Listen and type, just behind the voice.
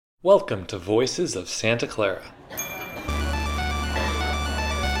Welcome to Voices of Santa Clara.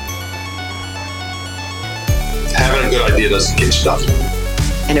 Having a good idea doesn't get you stuff.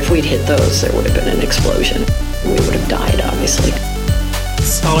 And if we'd hit those, there would have been an explosion. We would have died, obviously.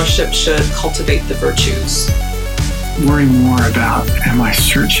 Scholarship should cultivate the virtues. Worry more about, am I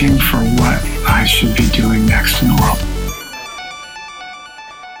searching for what I should be doing next in the world?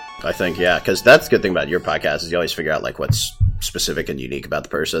 I think, yeah, because that's the good thing about your podcast is you always figure out like what's specific and unique about the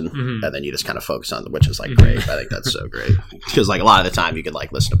person, and then you just kind of focus on which is like great. I think that's so great because like a lot of the time you could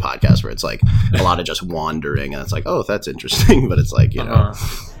like listen to podcasts where it's like a lot of just wandering and it's like, oh, that's interesting, but it's like, you know.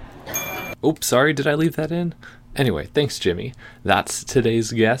 Oops, sorry, did I leave that in? Anyway, thanks, Jimmy. That's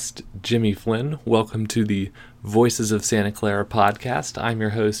today's guest, Jimmy Flynn. Welcome to the Voices of Santa Clara podcast. I'm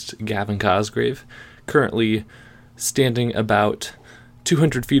your host, Gavin Cosgrave, currently standing about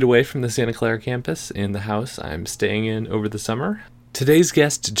 200 feet away from the Santa Clara campus in the house I'm staying in over the summer. Today's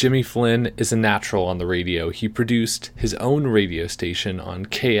guest, Jimmy Flynn, is a natural on the radio. He produced his own radio station on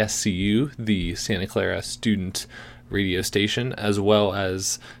KSCU, the Santa Clara student radio station, as well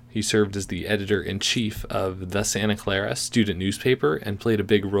as he served as the editor-in-chief of the Santa Clara student newspaper and played a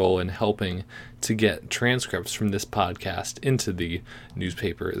big role in helping to get transcripts from this podcast into the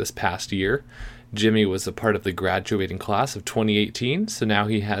newspaper this past year. Jimmy was a part of the graduating class of 2018, so now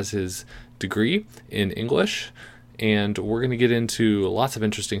he has his degree in English, and we're going to get into lots of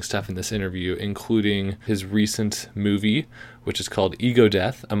interesting stuff in this interview, including his recent movie, which is called Ego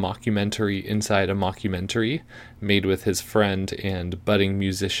Death, a mockumentary inside a mockumentary, made with his friend and budding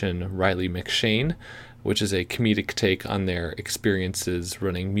musician Riley McShane, which is a comedic take on their experiences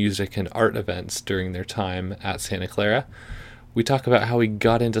running music and art events during their time at Santa Clara. We talk about how he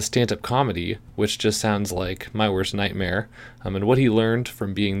got into stand-up comedy, which just sounds like my worst nightmare, and what he learned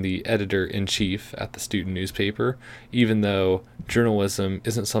from being the editor-in-chief at the student newspaper, even though journalism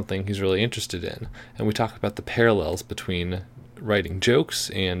isn't something he's really interested in. And we talk about the parallels between writing jokes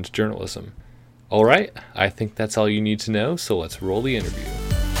and journalism. All right, I think that's all you need to know, so let's roll the interview.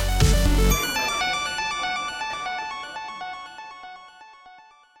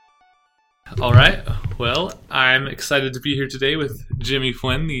 All right. Well, I'm excited to be here today with Jimmy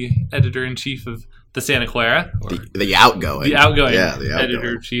Flynn, the editor-in-chief of the Santa Clara. The outgoing. The outgoing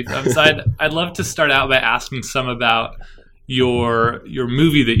editor-in-chief. So I'd love to start out by asking some about your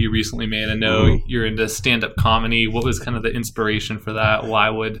movie that you recently made. I know you're into stand-up comedy. What was kind of the inspiration for that?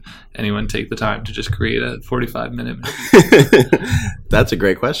 Why would anyone take the time to just create a 45-minute movie? That's a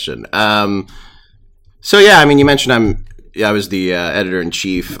great question. So, yeah, I mean, you mentioned I was the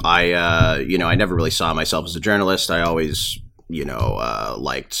editor-in-chief. I never really saw myself as a journalist. I always,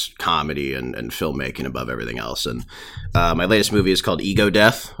 liked comedy and filmmaking above everything else. And my latest movie is called Ego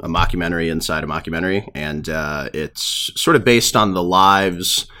Death, a mockumentary inside a mockumentary. And it's sort of based on the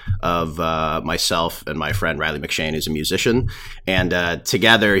lives of myself and my friend Riley McShane, who's a musician. And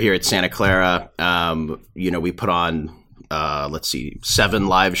together here at Santa Clara, we put on, 7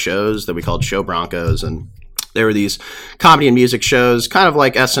 live shows that we called Show Broncos. And there were these comedy and music shows, kind of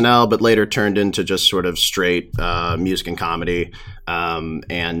like SNL, but later turned into just sort of straight music and comedy.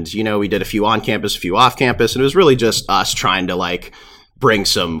 We did a few on campus, a few off campus, and it was really just us trying to like bring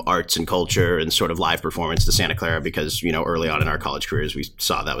some arts and culture and sort of live performance to Santa Clara because, early on in our college careers, we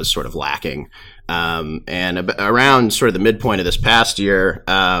saw that was sort of lacking. And around sort of the midpoint of this past year,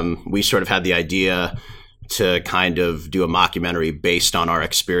 we sort of had the idea to kind of do a mockumentary based on our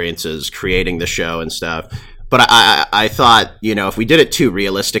experiences creating the show and stuff. But I thought, if we did it too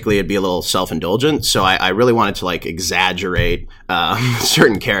realistically, it'd be a little self-indulgent. So I really wanted to like exaggerate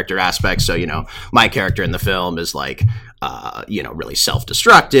certain character aspects. So, my character in the film is like, really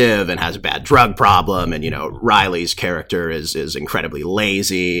self-destructive and has a bad drug problem. And, Riley's character is incredibly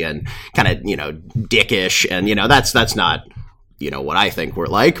lazy and kind of, dickish. And, that's not what I think we're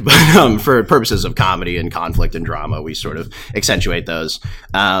like, but for purposes of comedy and conflict and drama, we sort of accentuate those.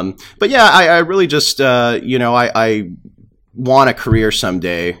 But yeah, I really just, I want a career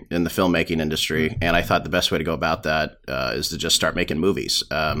someday in the filmmaking industry, and I thought the best way to go about that is to just start making movies.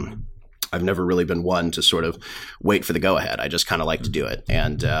 I've never really been one to sort of wait for the go-ahead. I just kind of like to do it,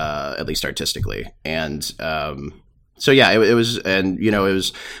 and at least artistically. And so yeah, it was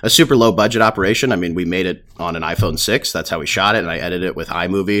a super low budget operation. I mean, we made it on an iPhone 6. That's how we shot it, and I edited it with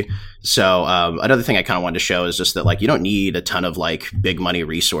iMovie. So another thing I kind of wanted to show is just that like you don't need a ton of like big money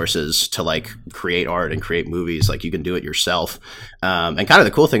resources to like create art and create movies. Like you can do it yourself. And kind of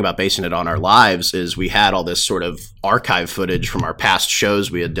the cool thing about basing it on our lives is we had all this sort of archive footage from our past shows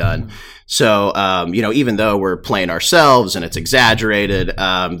we had done. So, even though we're playing ourselves and it's exaggerated,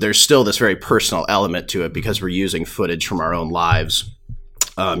 there's still this very personal element to it because we're using footage from our own lives.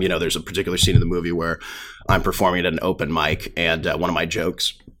 There's a particular scene in the movie where I'm performing at an open mic, and one of my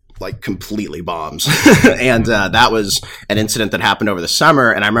jokes like completely bombs. And that was an incident that happened over the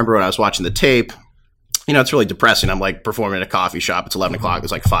summer. And I remember when I was watching the tape, it's really depressing. I'm like performing at a coffee shop. It's 11 o'clock.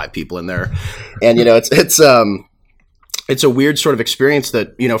 There's like 5 people in there. And, it's a weird sort of experience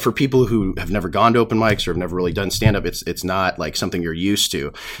that, for people who have never gone to open mics or have never really done stand-up, it's not like something you're used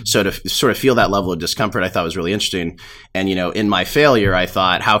to. So to sort of feel that level of discomfort, I thought was really interesting. And, in my failure, I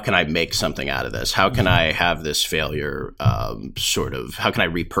thought, how can I make something out of this? How can I have this failure how can I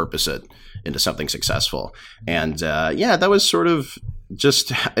repurpose it into something successful? And that was sort of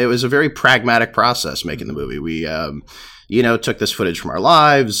it was a very pragmatic process making the movie. We, took this footage from our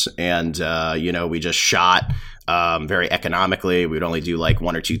lives and, we just shot very economically. We would only do like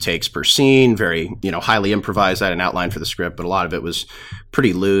 1 or 2 takes per scene, very, highly improvised. I had an outline for the script, but a lot of it was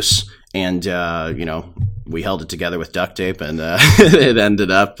pretty loose. And, we held it together with duct tape, and it ended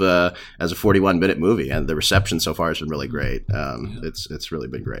up as a 41-minute movie. And the reception so far has been really great. It's really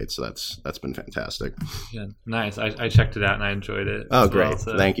been great. So that's been fantastic. Yeah, nice. I checked it out and I enjoyed it. Oh, great. Well,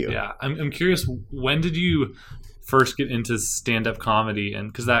 so, thank you. Yeah, I'm curious, when did you first get into stand-up comedy?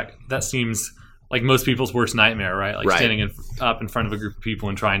 And because that seems like most people's worst nightmare, right? Like standing up in front of a group of people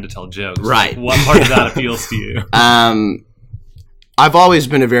and trying to tell jokes. Right. What part of that appeals to you? I've always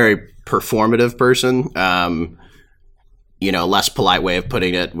been a very performative person. Less polite way of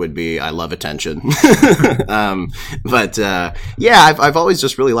putting it would be I love attention. I've always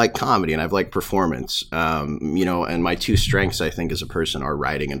just really liked comedy, and I've liked performance. And my 2 strengths, I think, as a person are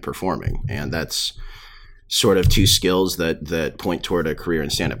writing and performing. And that's sort of 2 skills that point toward a career in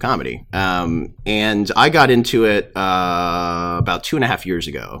stand-up comedy. And I got into it about 2.5 years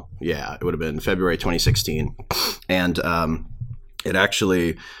ago. Yeah, it would have been February 2016. And it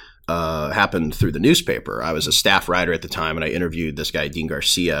actually happened through the newspaper. I was a staff writer at the time, and I interviewed this guy, Dean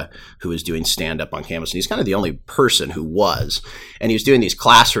Garcia, who was doing stand-up on campus. And he's kind of the only person who was. And he was doing these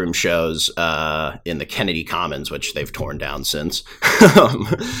classroom shows in the Kennedy Commons, which they've torn down since.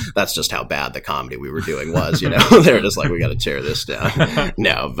 That's just how bad the comedy we were doing was, They were just like, we got to tear this down.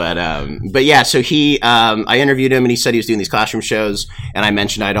 No, but yeah, so I interviewed him, and he said he was doing these classroom shows. And I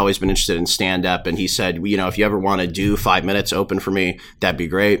mentioned I'd always been interested in stand-up. And he said, if you ever want to do 5 minutes open for me, that'd be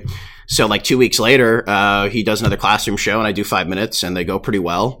great. So like 2 weeks later, he does another classroom show, and I do 5 minutes, and they go pretty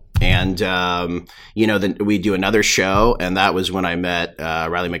well. And, then we do another show, and that was when I met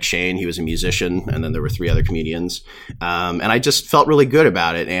Riley McShane. He was a musician, and then there were 3 other comedians. And I just felt really good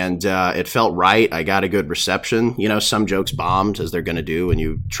about it, and it felt right. I got a good reception. Some jokes bombed, as they're going to do when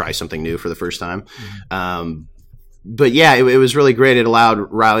you try something new for the first time. But yeah, it was really great. It allowed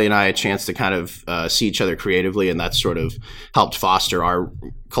Riley and I a chance to kind of see each other creatively, and that sort of helped foster our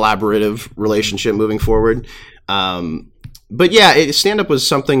collaborative relationship moving forward. But yeah, stand-up was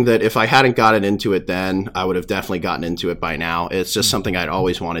something that if I hadn't gotten into it then, I would have definitely gotten into it by now. It's just something I'd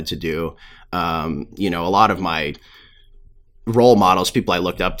always wanted to do. A lot of my role models, people I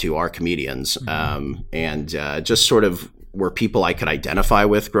looked up to, are comedians, and just sort of were people I could identify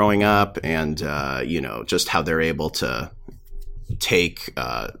with growing up, and just how they're able to take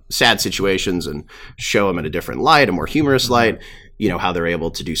sad situations and show them in a different light, a more humorous light, how they're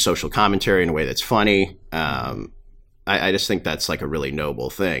able to do social commentary in a way that's funny. I just think that's like a really noble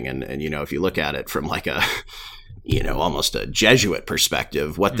thing. And if you look at it from like a, almost a Jesuit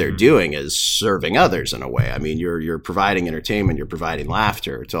perspective, what they're doing is serving others in a way. I mean, you're providing entertainment, you're providing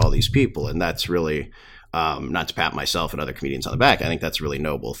laughter to all these people. And that's really, not to pat myself and other comedians on the back, I think that's a really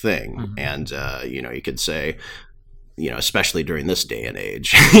noble thing. And, you could say, especially during this day and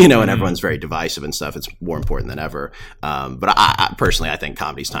age, and everyone's very divisive and stuff, it's more important than ever. But I personally, I think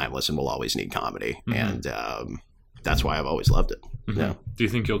comedy's timeless, and we'll always need comedy. And that's why I've always loved it. Yeah. Do you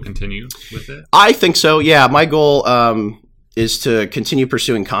think you'll continue with it? I think so. Yeah. My goal, is to continue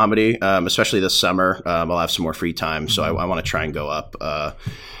pursuing comedy, especially this summer. I'll have some more free time. So I want to try and go up,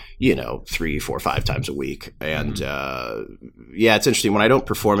 3, 4, 5 times a week. And it's interesting. When I don't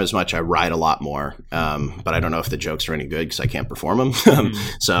perform as much, I write a lot more. But I don't know if the jokes are any good because I can't perform them.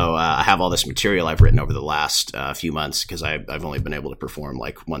 So I have all this material I've written over the last few months because I've only been able to perform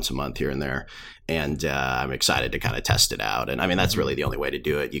like once a month here and there. And I'm excited to kind of test it out. And I mean, that's really the only way to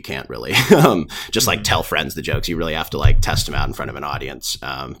do it. You can't really just like tell friends the jokes. You really have to like test them out in front of an audience.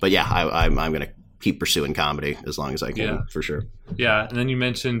 But yeah, I'm going to keep pursuing comedy as long as I can, for sure. Yeah. And then you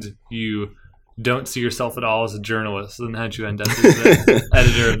mentioned you don't see yourself at all as a journalist. Then how'd you end up as the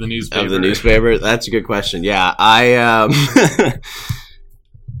editor of the newspaper? Of the newspaper? That's a good question. Yeah.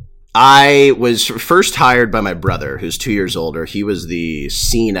 I was first hired by my brother, who's 2 years older. He was the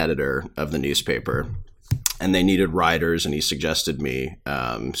scene editor of the newspaper. and they needed writers, and he suggested me.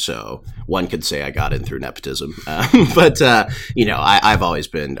 So one could say I got in through nepotism, but I've always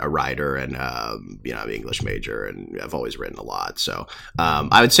been a writer, and I'm an English major, and I've always written a lot. So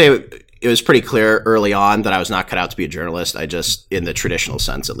I would say it was pretty clear early on that I was not cut out to be a journalist. I just, in the traditional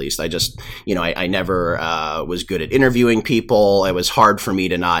sense at least, I never was good at interviewing people. It was hard for me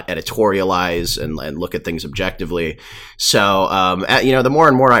to not editorialize and look at things objectively. So the more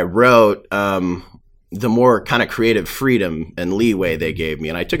and more I wrote, the more kind of creative freedom and leeway they gave me.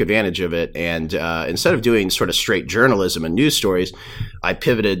 And I took advantage of it. And instead of doing sort of straight journalism and news stories, I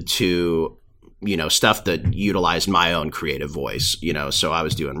pivoted to, stuff that utilized my own creative voice. So I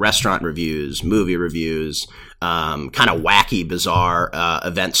was doing restaurant reviews, movie reviews, kind of wacky, bizarre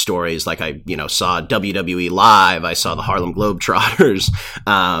event stories. Like I, saw WWE live. I saw the Harlem Globetrotters.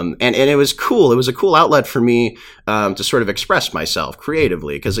 And it was cool. It was a cool outlet for me to sort of express myself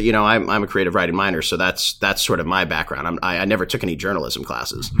creatively, because I'm a creative writing minor, so that's sort of my background. I never took any journalism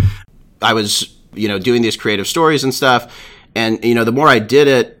classes. I was doing these creative stories and stuff, and the more I did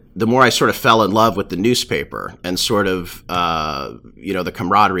it, the more I sort of fell in love with the newspaper and sort of the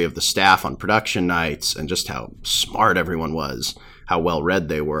camaraderie of the staff on production nights, and just how smart everyone was, how well read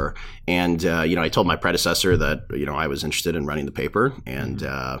they were. And I told my predecessor that I was interested in running the paper, and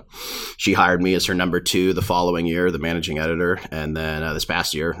she hired me as her number 2 the following year, the managing editor. And then this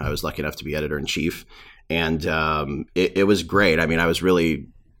past year, I was lucky enough to be editor in chief, and it was great. I mean, I was really,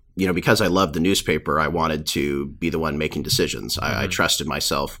 because I loved the newspaper, I wanted to be the one making decisions. I trusted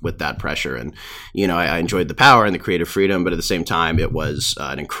myself with that pressure, and I enjoyed the power and the creative freedom, but at the same time, it was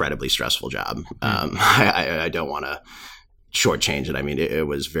an incredibly stressful job. I don't want to shortchange it. I mean, it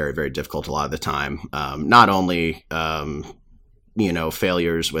was very, very difficult a lot of the time. Not only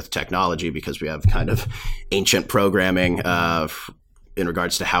failures with technology, because we have kind of ancient programming in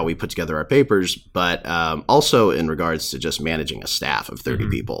regards to how we put together our papers, but also in regards to just managing a staff of 30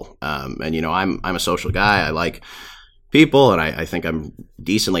 people. And I'm a social guy. I like people, and I think I'm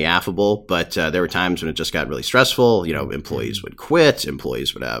decently affable, but there were times when it just got really stressful. Employees would quit,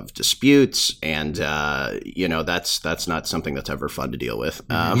 employees would have disputes, and that's not something that's ever fun to deal with.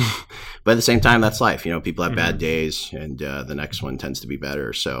 But at the same time, that's life. People have bad days, and the next one tends to be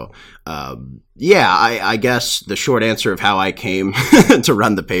better. So I guess the short answer of how I came to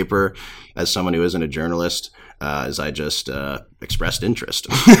run the paper as someone who isn't a journalist is I just expressed interest,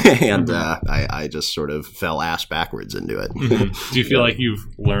 and I just sort of fell ass backwards into it. Do you feel like you've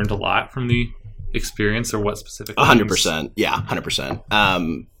learned a lot from the experience, or what specifically? 100%. Yeah,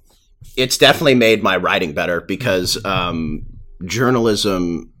 100%. It's definitely made my writing better, because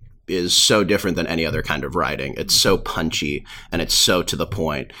journalism is so different than any other kind of writing. It's so punchy, and it's so to the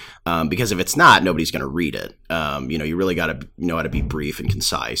point, because if it's not, nobody's going to read it. You really got to know how to be brief and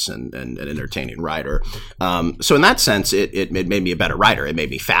concise and an entertaining writer. So in that sense, it made me a better writer. It made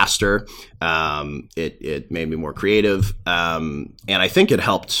me faster. It made me more creative. And I think it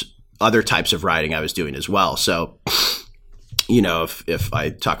helped other types of writing I was doing as well. So if I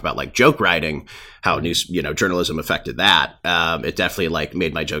talk about like joke writing, how journalism affected that, it definitely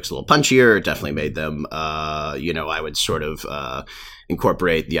made my jokes a little punchier. It definitely made them, I would sort of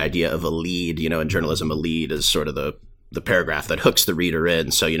incorporate the idea of a lead. In journalism, a lead is sort of the paragraph that hooks the reader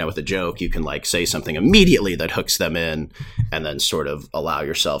in. So, with a joke, you can say something immediately that hooks them in, and then sort of allow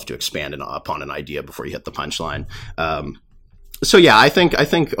yourself to expand upon an idea before you hit the punchline. So yeah, I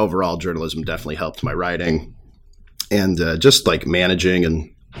think overall journalism definitely helped my writing. And just managing and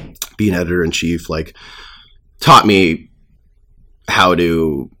being editor-in-chief, taught me how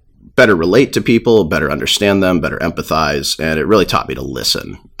to better relate to people, better understand them, better empathize, and it really taught me to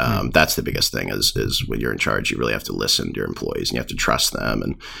listen. That's the biggest thing is when you're in charge, you really have to listen to your employees, and you have to trust them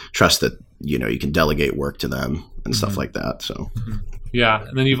and trust that, you can delegate work to them and stuff like that. So, yeah.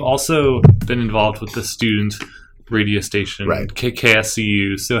 And then you've also been involved with the student radio station, right.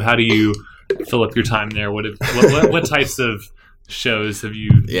 KSCU. So how do you fill up your time there? What types of shows have you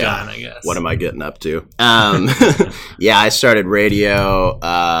done, I guess? What am I getting up to? I started radio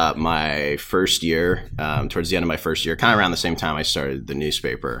my first year, towards the end of my first year, kind of around the same time I started the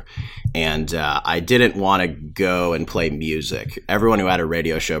newspaper. And I didn't want to go and play music. Everyone who had a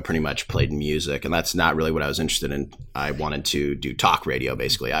radio show pretty much played music, and that's not really what I was interested in. I wanted to do talk radio,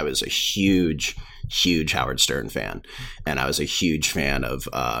 basically. I was a huge Howard Stern fan, and I was a huge fan of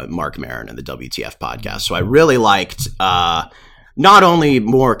Mark Maron and the WTF podcast. So I really liked not only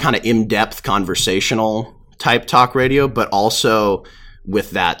more kind of in-depth conversational type talk radio, but also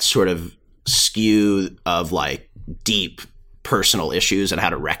with that sort of skew of deep personal issues and how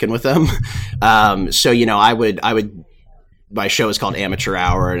to reckon with them. So I would my show is called Amateur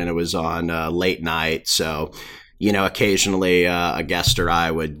Hour, and it was on late night. So, occasionally a guest or I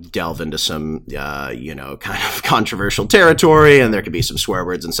would delve into some, kind of controversial territory, and there could be some swear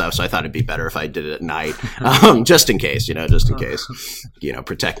words and stuff. So I thought it'd be better if I did it at night, just in case,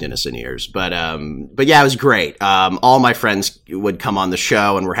 protect innocent ears. But yeah, it was great. All my friends would come on the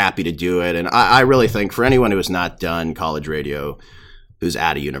show and were happy to do it. And I really think for anyone who has not done college radio, who's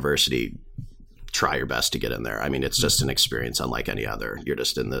at a university, try your best to get in there. I mean, it's just an experience unlike any other. You're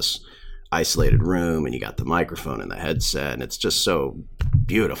just in this isolated room and you got the microphone and the headset, and it's just so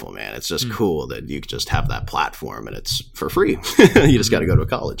beautiful, man. It's just cool that you just have that platform and it's for free. You just got to go to a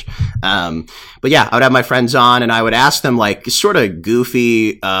college. But yeah, I would have my friends on and I would ask them like sort of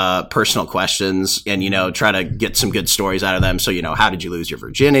goofy personal questions and, try to get some good stories out of them. So, how did you lose your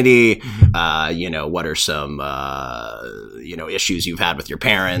virginity? What are some, issues you've had with your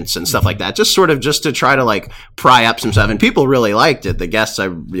parents and stuff like that? Just to try to like pry up some stuff. And people really liked it. The guests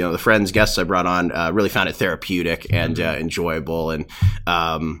the friends, guests I brought on really found it therapeutic and enjoyable. And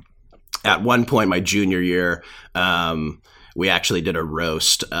at one point, my junior year, we actually did a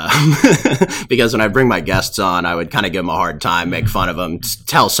roast because when I bring my guests on, I would kind of give them a hard time, make fun of them,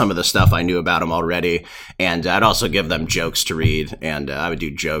 tell some of the stuff I knew about them already. And I'd also give them jokes to read. And I would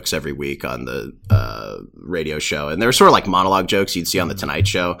do jokes every week on the radio show. And they were sort of like monologue jokes you'd see on The Tonight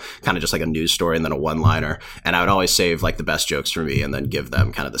Show, kind of just like a news story and then a one-liner. And I would always save like the best jokes for me and then give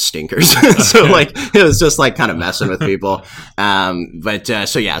them kind of the stinkers. So like it was just like kind of messing with people.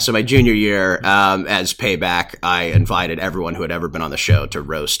 So my junior year, as payback, I invited everyone who had ever been on the show to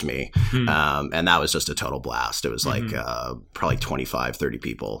roast me. And that was just a total blast. It was like probably 25, 30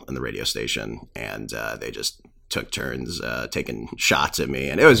 people in the radio station. And they just took turns taking shots at me.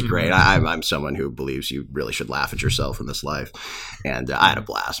 And it was great. I'm someone who believes you really should laugh at yourself in this life. And I had a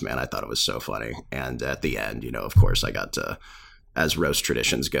blast, man. I thought it was so funny. And at the end, of course, I got to, as roast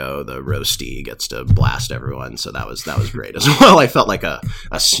traditions go, the roastee gets to blast everyone. So that was great as well. I felt like a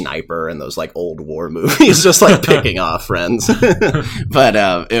sniper in those like old war movies, just like picking off friends. But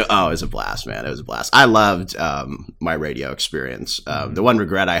it was a blast, man. It was a blast. I loved my radio experience. The one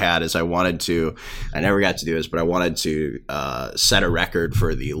regret I had is I never got to do this, but I wanted to set a record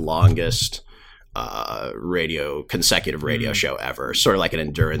for the longest consecutive radio show ever, sort of like an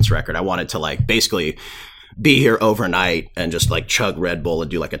endurance record. I wanted to like basically be here overnight and just like chug Red Bull and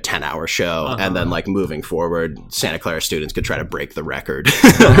do like a 10-hour show. And then like moving forward, Santa Clara students could try to break the record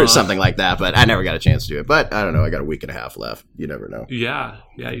or something like that. But I never got a chance to do it. But I don't know. I got a week and a half left. You never know. Yeah.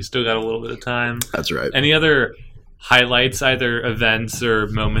 You still got a little bit of time. That's right. Any other highlights, either events or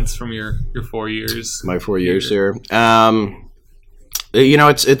moments from your 4 years? My 4 years here.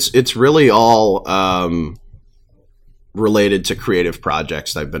 It's really all related to creative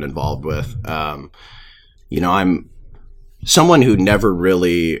projects that I've been involved with. I'm someone who never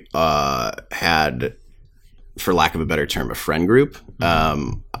really had, for lack of a better term, a friend group.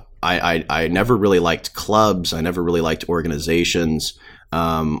 I never really liked clubs. I never really liked organizations.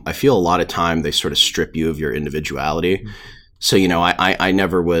 I feel a lot of time they sort of strip you of your individuality. So, I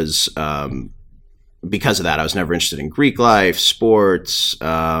never was, because of that, I was never interested in Greek life, sports,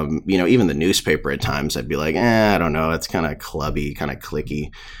 even the newspaper at times. I'd be like, I don't know. It's kind of clubby, kind of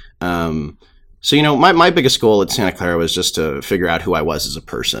cliquey. So, my biggest goal at Santa Clara was just to figure out who I was as a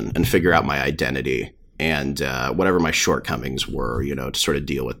person and figure out my identity and whatever my shortcomings were, to sort of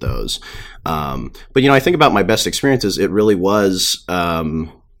deal with those. But, I think about my best experiences. It really was,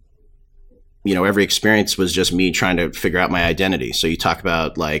 every experience was just me trying to figure out my identity. So you talk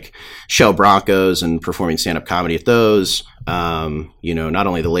about like Shell Broncos and performing stand-up comedy at those. Not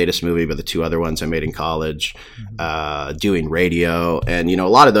only the latest movie, but the two other ones I made in college, doing radio. And, a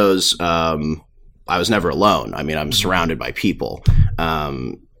lot of those, I was never alone. I mean, I'm surrounded by people.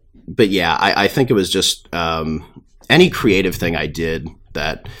 But yeah, I think it was just any creative thing I did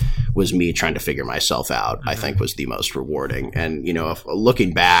that was me trying to figure myself out, I think was the most rewarding. And,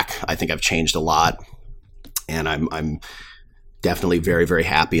 looking back, I think I've changed a lot. And I'm definitely very, very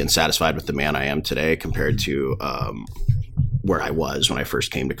happy and satisfied with the man I am today compared to where I was when I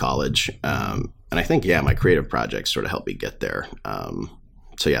first came to college. And I think, my creative projects sort of helped me get there.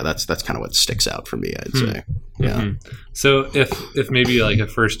 So yeah, that's kind of what sticks out for me, I'd say. Yeah. So if maybe like a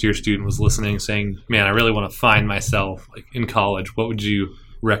first year student was listening saying, man, I really want to find myself like in college, what would you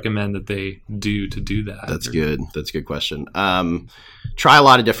recommend that they do to do that? That's good. That's a good question. Try a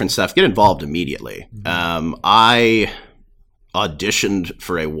lot of different stuff. Get involved immediately. I auditioned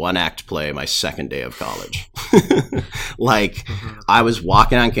for a one-act play my second day of college. I was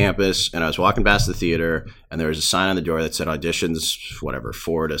walking on campus and I was walking past the theater and there was a sign on the door that said auditions,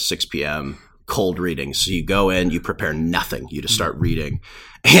 4 to 6 p.m. cold reading. So you go in, you prepare nothing, you just start reading.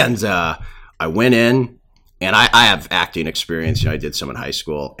 And I went in, and I have acting experience. I did some in high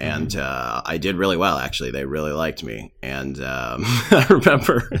school, and I did really well, actually. They really liked me. And I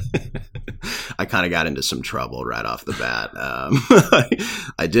remember I kind of got into some trouble right off the bat.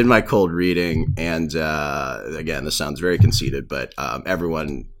 I did my cold reading, and again, this sounds very conceited, but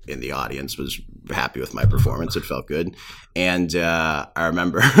everyone in the audience was happy with my performance. It felt good. And I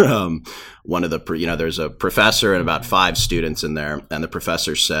remember one of the, there's a professor and about 5 students in there. And the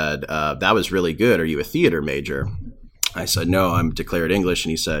professor said, that was really good. Are you a theater major? I said, no, I'm declared English.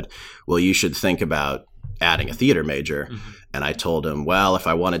 And he said, well, you should think about adding a theater major. Mm-hmm. And I told him, well, if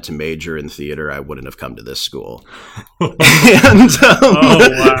I wanted to major in theater, I wouldn't have come to this school.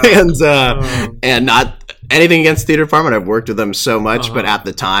 And not anything against theater department. I've worked with them so much, but at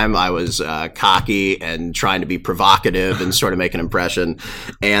the time I was cocky and trying to be provocative and sort of make an impression.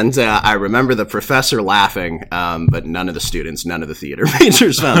 And I remember the professor laughing, but none of the students, none of the theater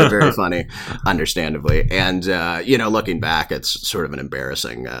majors found it very funny, understandably. And, looking back, it's sort of an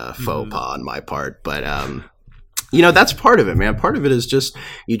embarrassing faux pas on my part. But, that's part of it, man. Part of it is just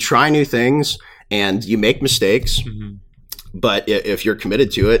you try new things and you make mistakes. Mm-hmm. But if you're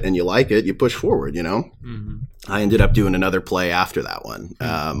committed to it and you like it, you push forward, Mm-hmm. I ended up doing another play after that one.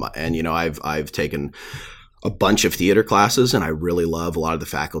 And I've taken a bunch of theater classes, and I really love a lot of the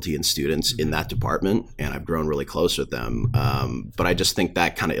faculty and students in that department, and I've grown really close with them. But I just think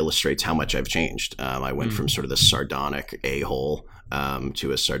that kind of illustrates how much I've changed. I went from sort of this sardonic a-hole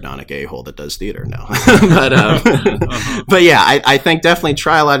to a sardonic a-hole that does theater now. But yeah, I think definitely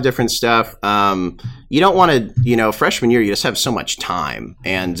try a lot of different stuff. You don't want to, freshman year, you just have so much time,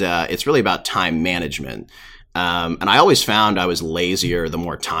 and it's really about time management. And I always found I was lazier the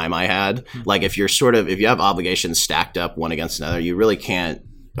more time I had. Like if you have obligations stacked up one against another, you really can't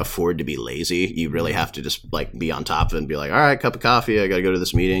afford to be lazy. You really have to just be on top of it and be like, all right, cup of coffee, I got to go to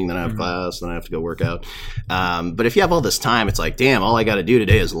this meeting, then I have class, then I have to go work out. But if you have all this time, it's like, damn, all I got to do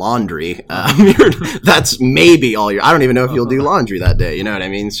today is laundry. That's maybe all I don't even know if you'll do laundry that day. You know what I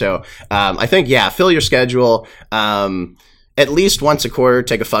mean? So I think, fill your schedule. At least once a quarter,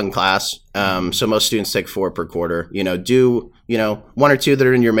 take a fun class. So most students take 4 per quarter. Do 1 or 2 that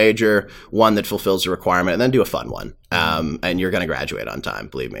are in your major, 1 that fulfills the requirement, and then do a fun one. And you're going to graduate on time,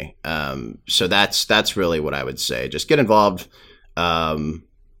 believe me. So that's really what I would say. Just get involved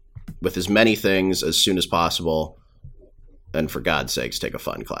with as many things as soon as possible. And for God's sakes, take a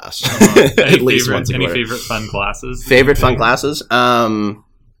fun class. At least once a quarter. Any favorite fun classes? Favorite fun classes?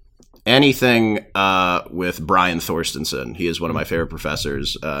 Anything with Brian Thorstensen. He is one of my favorite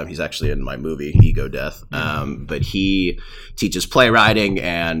professors. He's actually in my movie, Ego Death. But he teaches playwriting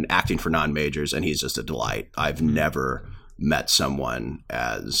and acting for non-majors, and he's just a delight. I've never met someone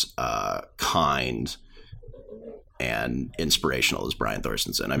as kind and inspirational as Brian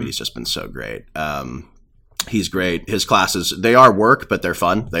Thorstensen. I mean, he's just been so great. He's great. His classes, they are work, but they're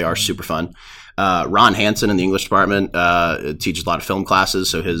fun. They are super fun. Ron Hansen in the English department teaches a lot of film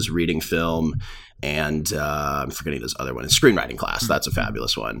classes, so his reading film and I'm forgetting his other one, his screenwriting class. That's a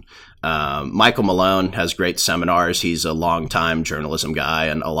fabulous one. Michael Malone has great seminars. He's a longtime journalism guy,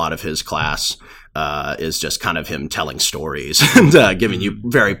 and a lot of his class is just kind of him telling stories and giving you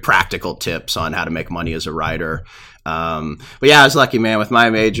very practical tips on how to make money as a writer. But yeah, I was lucky, man. With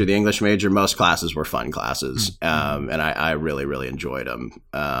my major, the English major, most classes were fun classes, and I really, really enjoyed them.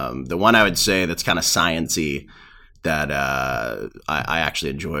 The one I would say that's kind of sciencey that I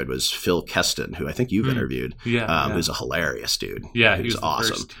actually enjoyed was Phil Keston, who I think you've interviewed. Who's a hilarious dude. Yeah, he was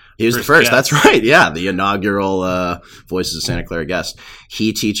awesome. First, he was the first. Guest. That's right. Yeah, the inaugural Voices of Santa Clara guest.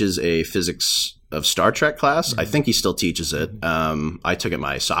 He teaches a physics of Star Trek class. I think he still teaches it. I took it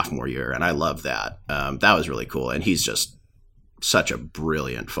my sophomore year, and I loved that. That was really cool, and he's just such a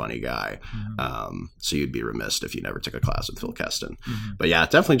brilliant, funny guy. So you'd be remiss if you never took a class with Phil Keston. But yeah,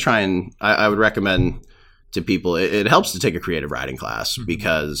 definitely try and I would recommend to people, it helps to take a creative writing class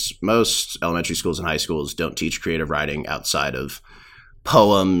because most elementary schools and high schools don't teach creative writing outside of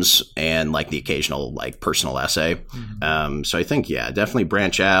poems and like the occasional like personal essay. So I think, definitely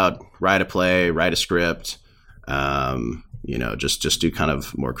branch out, write a play, write a script, just do kind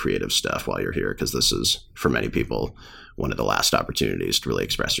of more creative stuff while you're here. Cause this is for many people, one of the last opportunities to really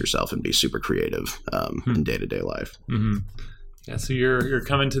express yourself and be super creative, in day-to-day life. Yeah. So you're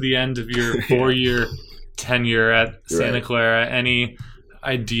coming to the end of your 4-year tenure at Santa Clara. Any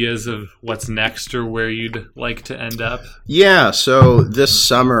ideas of what's next or where you'd like to end up? Yeah, so this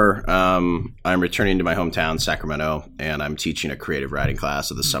summer I'm returning to my hometown, Sacramento, and I'm teaching a creative writing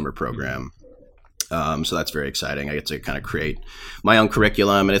class of the summer program. So that's very exciting. I get to kind of create my own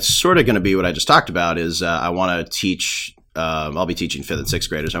curriculum, and it's sort of going to be what I just talked about is I want to teach I'll be teaching 5th and 6th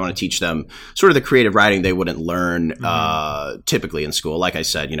graders. I want to teach them sort of the creative writing they wouldn't learn typically in school. Like I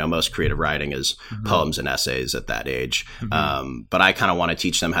said, most creative writing is poems and essays at that age. But I kind of want to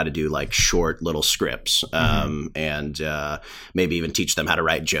teach them how to do like short little scripts and maybe even teach them how to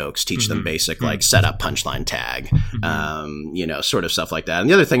write jokes, teach them basic like setup, punchline, tag, sort of stuff like that. And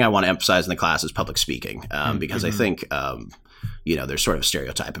the other thing I want to emphasize in the class is public speaking because I think there's sort of a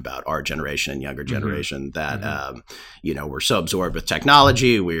stereotype about our generation and younger generation that, we're so absorbed with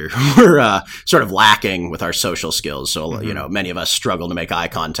technology. We're sort of lacking with our social skills. So, many of us struggle to make eye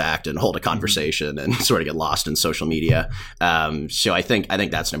contact and hold a conversation and sort of get lost in social media. So I think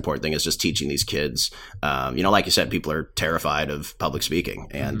that's an important thing is just teaching these kids, like you said, people are terrified of public speaking.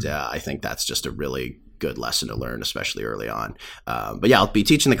 And I think that's just a really good lesson to learn, especially early on. But yeah, I'll be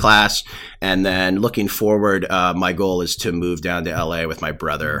teaching the class, and then looking forward, my goal is to move down to LA with my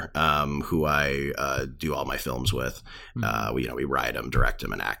brother, who I do all my films with. We write them, direct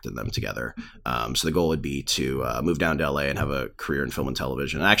them, and act in them together. So the goal would be to move down to LA and have a career in film and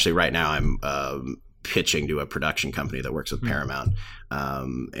television. And actually, right now, I'm pitching to a production company that works with Paramount.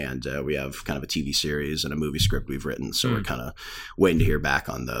 And we have kind of a TV series and a movie script we've written. So we're kind of waiting to hear back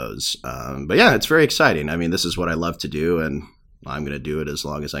on those. But yeah, it's very exciting. I mean, this is what I love to do, and I'm going to do it as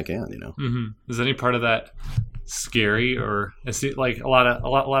long as I can, Is any part of that scary, or is it like a lot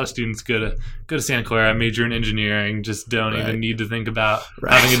of students go to Santa Clara, major in engineering, just don't even need to think about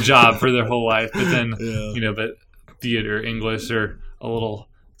having a job for their whole life. But then, but theater, English are a little,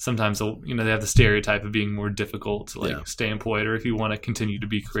 sometimes, they have the stereotype of being more difficult to stay employed, or if you want to continue to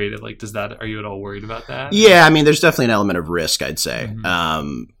be creative, are you at all worried about that? Yeah, I mean, there's definitely an element of risk, I'd say.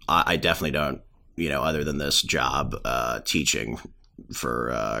 I definitely don't, other than this job teaching for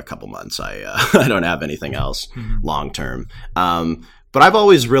a couple months, I don't have anything else long term. But I've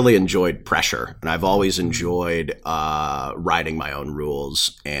always really enjoyed pressure, and I've always enjoyed writing my own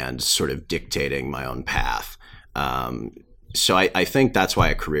rules and sort of dictating my own path. So I think that's why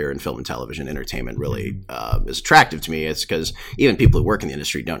a career in film and television entertainment really is attractive to me. It's because even people who work in the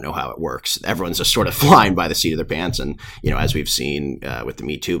industry don't know how it works. Everyone's just sort of flying by the seat of their pants. And, as we've seen with the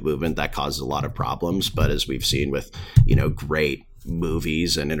Me Too movement, that causes a lot of problems. But as we've seen with, great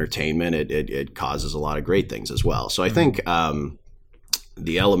movies and entertainment, it causes a lot of great things as well. So I think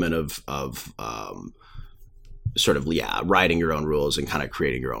the element of sort of, writing your own rules and kind of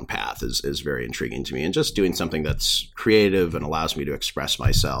creating your own path is very intriguing to me, and just doing something that's creative and allows me to express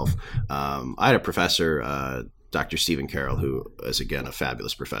myself. I had a professor, Dr. Stephen Carroll, who is, again, a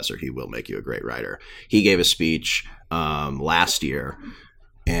fabulous professor. He will make you a great writer. He gave a speech last year,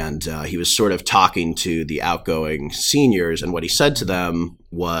 and he was sort of talking to the outgoing seniors, and what he said to them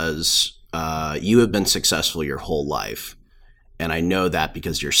was, you have been successful your whole life. And I know that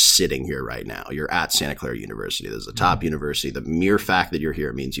because you're sitting here right now. You're at Santa Clara University. This is a top university. The mere fact that you're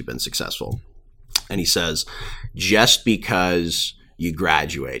here means you've been successful. And he says, just because you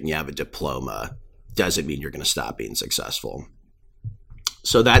graduate and you have a diploma doesn't mean you're going to stop being successful.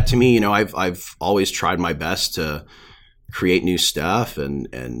 So that, to me, I've always tried my best to create new stuff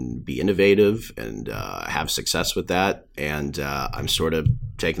and be innovative and have success with that. And I'm sort of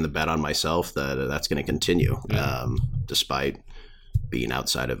taking the bet on myself that that's going to continue, despite being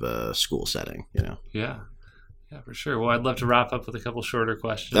outside of a school setting, Yeah, for sure. Well, I'd love to wrap up with a couple shorter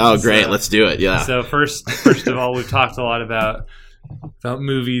questions. Oh, great. Let's do it. Yeah. So first of all, we've talked a lot about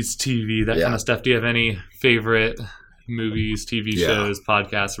movies, TV, that kind of stuff. Do you have any favorite movies, TV shows,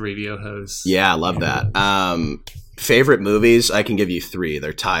 podcasts, radio hosts? Yeah, I love that. Favorite movies, I can give you 3.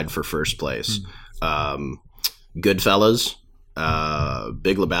 They're tied for first place. Goodfellas,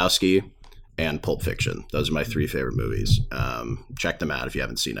 Big Lebowski, and Pulp Fiction. Those are my 3 favorite movies. Check them out if you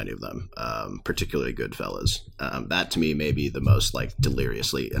haven't seen any of them, particularly Goodfellas. That, to me, may be the most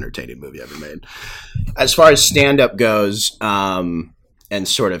deliriously entertaining movie ever made. As far as stand-up goes, and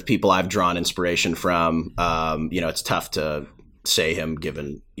sort of people I've drawn inspiration from, it's tough to say him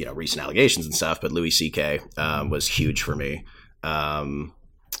given recent allegations and stuff, but Louis C.K. Was huge for me.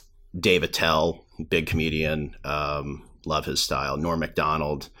 Dave Attell, big comedian, love his style. Norm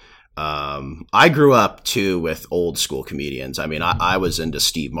Macdonald. I grew up too with old school comedians. I mean, I was into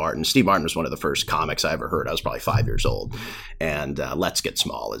Steve Martin. Steve Martin was one of the first comics I ever heard. I was probably 5 years old, and Let's Get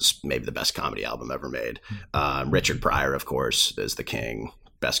Small is maybe the best comedy album ever made. Richard Pryor, of course, is the king,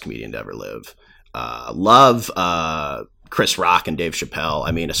 best comedian to ever live. Love Chris Rock and Dave Chappelle.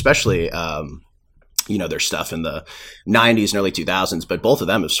 I mean, especially their stuff in the 90s and early 2000s, but both of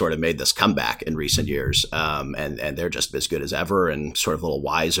them have sort of made this comeback in recent years. And they're just as good as ever and sort of a little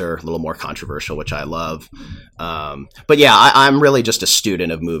wiser, a little more controversial, which I love. But yeah, I'm really just a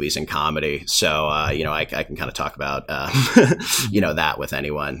student of movies and comedy. So, I can kind of talk about, that with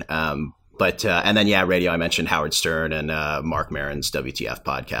anyone. But and then, radio, I mentioned Howard Stern and Mark Maron's WTF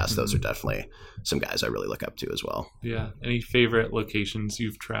podcast. Those are definitely some guys I really look up to as well. Yeah. Any favorite locations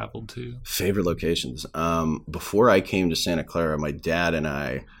you've traveled to? Favorite locations? Before I came to Santa Clara, my dad and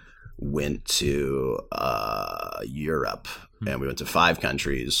I went to Europe, and we went to 5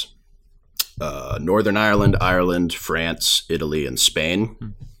 countries: Northern Ireland, France, Italy, and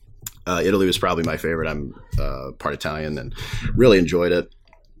Spain. Italy was probably my favorite. I'm part Italian and really enjoyed it.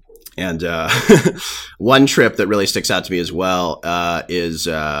 And one trip that really sticks out to me as well is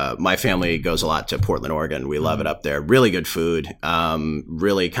my family goes a lot to Portland, Oregon. We love it up there. Really good food,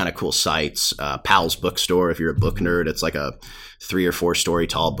 really kind of cool sights. Powell's Bookstore, if you're a book nerd, it's like a 3 or 4 story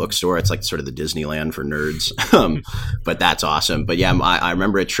tall bookstore. It's like sort of the Disneyland for nerds, but that's awesome. But yeah, I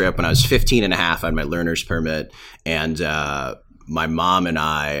remember a trip when I was 15 and a half. I had my learner's permit, and my mom and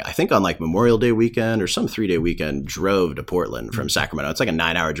I think on like Memorial Day weekend or some 3-day weekend, drove to Portland from Sacramento. It's like a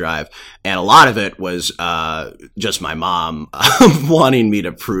 9-hour drive. And a lot of it was just my mom wanting me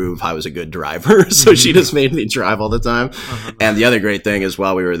to prove I was a good driver. So she just made me drive all the time. And the other great thing is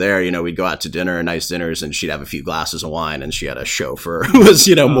while we were there, we'd go out to dinner, nice dinners, and she'd have a few glasses of wine, and she had a chauffeur who was,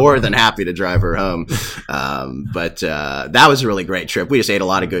 more than happy to drive her home. But that was a really great trip. We just ate a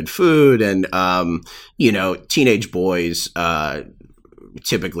lot of good food, and, teenage boys,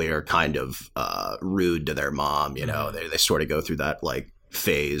 typically are kind of rude to their mom. They sort of go through that like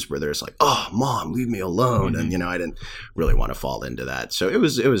phase where there's like, oh, mom, leave me alone. And I didn't really want to fall into that, so it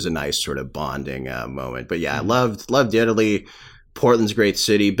was a nice sort of bonding moment. But yeah, I loved Italy. Portland's a great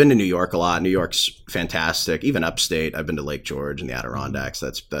city. Been to New York a lot. New York's fantastic. Even upstate, I've been to Lake George and the Adirondacks.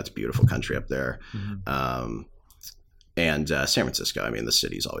 That's beautiful country up there. And San Francisco, I mean, the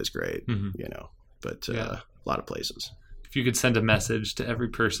city's always great. But a lot of places. If you could send a message to every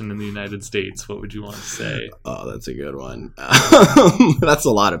person in the United States, what would you want to say? Oh, that's a good one. That's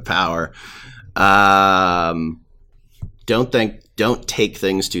a lot of power. Don't take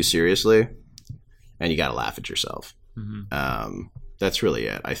things too seriously, and you got to laugh at yourself. That's really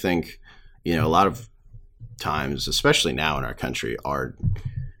it. I think, a lot of times, especially now in our country, our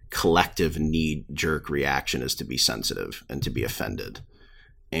collective knee-jerk reaction is to be sensitive and to be offended.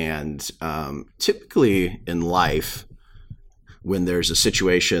 And typically in life, when there's a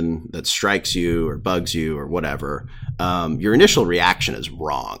situation that strikes you or bugs you or whatever, your initial reaction is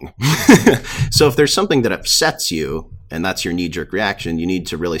wrong. So if there's something that upsets you and that's your knee-jerk reaction, you need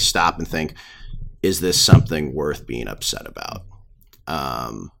to really stop and think, is this something worth being upset about?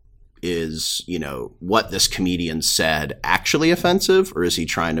 Is, what this comedian said actually offensive, or is he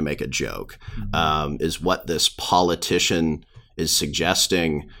trying to make a joke? Is what this politician is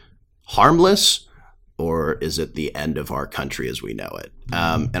suggesting harmless, or is it the end of our country as we know it?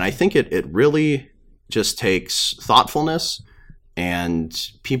 And I think it really just takes thoughtfulness and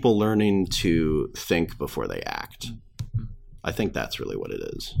people learning to think before they act. I think that's really what it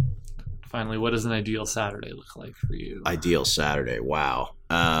is. Finally, what does an ideal Saturday look like for you? Ideal Saturday, wow.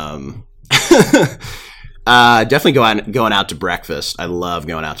 Definitely going out to breakfast. I love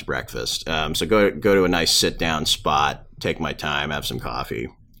going out to breakfast. So go to a nice sit down spot, take my time, have some coffee,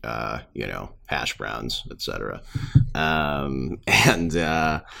 hash browns, etc. And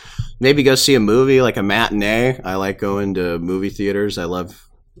maybe go see a movie, like a matinee. I like going to movie theaters. I love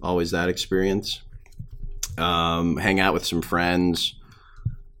always that experience. Hang out with some friends.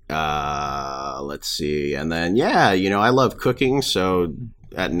 Let's see. And then, I love cooking. So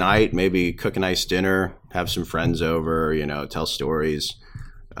at night, maybe cook a nice dinner, have some friends over, tell stories,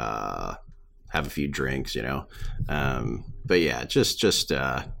 have a few drinks, but yeah, just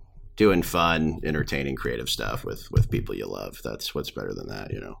doing fun, entertaining, creative stuff with people you love. That's what's better than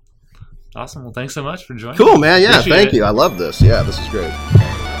that, Awesome. Well, thanks so much for joining. Cool, man. Yeah. Thank you. I love this. Yeah, this is great.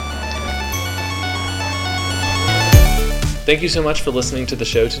 Thank you so much for listening to the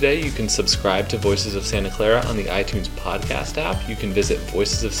show today. You can subscribe to Voices of Santa Clara on the iTunes podcast app. You can visit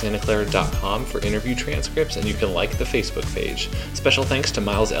voicesofsantaclara.com for interview transcripts, and you can like the Facebook page. Special thanks to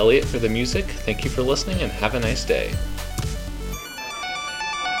Miles Elliott for the music. Thank you for listening, and have a nice day.